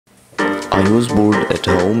I was bored at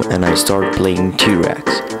home and I started playing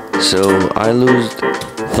T-Rex. So I lost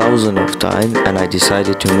thousands of time and I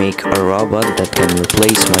decided to make a robot that can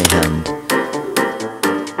replace my hand.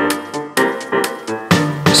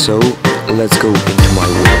 So let's go into my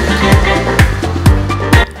world.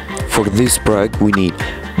 For this project we need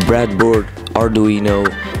breadboard, Arduino,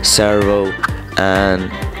 servo and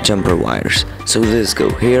jumper wires. So this go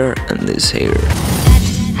here and this here.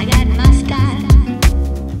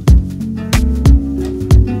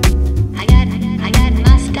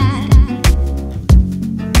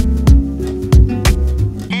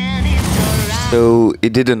 So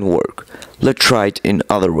it didn't work. Let's try it in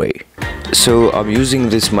other way. So I'm using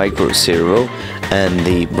this micro servo and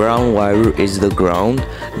the brown wire is the ground,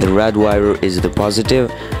 the red wire is the positive.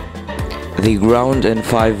 The ground and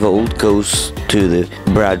 5 volt goes to the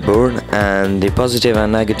breadboard and the positive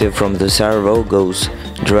and negative from the servo goes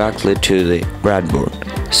directly to the breadboard.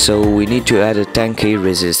 So we need to add a 10k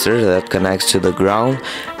resistor that connects to the ground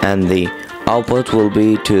and the output will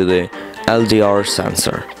be to the LDR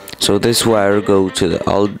sensor. So this wire goes to the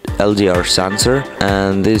LDR sensor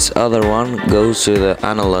and this other one goes to the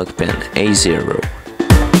analog pin A0.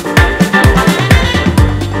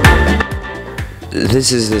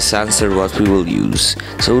 This is the sensor what we will use.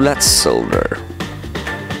 So let's solder.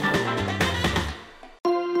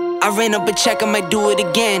 I ran up a check, I might do it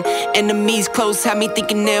again. Enemies close, had me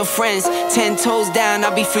thinking they're friends. 10 toes down,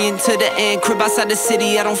 I'll be free until the end. Crib outside the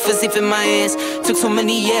city, I don't feel safe in my hands. Took so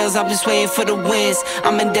many years, I'm just waiting for the wins.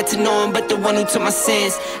 I'm in debt to no one but the one who took my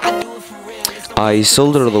sins. I do it for real. I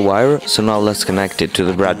soldered the wire, so now let's connect it to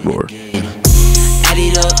the breadboard. Add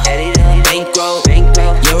it up, bankroll,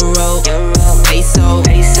 euro, peso.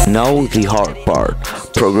 Now the hard part,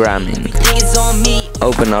 programming. Niggas on me.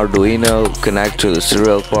 Open Arduino, connect to the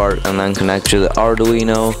serial part and then connect to the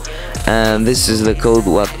Arduino, and this is the code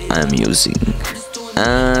what I'm using.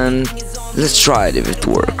 And let's try it if it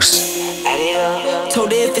works.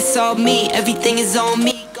 Told it if it's all me, everything is on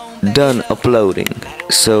me. Done uploading.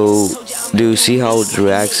 So do you see how it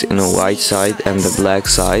reacts in a white side and the black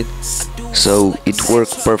side? So it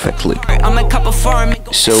worked perfectly.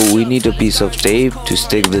 So we need a piece of tape to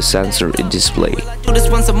stick the sensor in display. This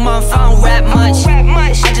once a month, I don't rap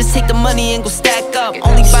much. I just take the money and go stack up.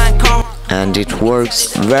 Only buying car. And it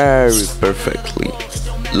works very perfectly.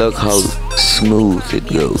 Look how smooth it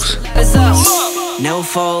goes. No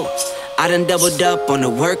fault, I done doubled up on the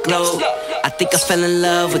workload. I think I fell in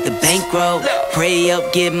love with the bankroll. Pray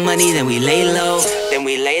up, get money, then we lay low.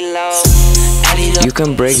 You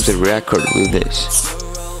can break the record with this.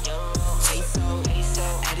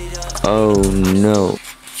 Oh no.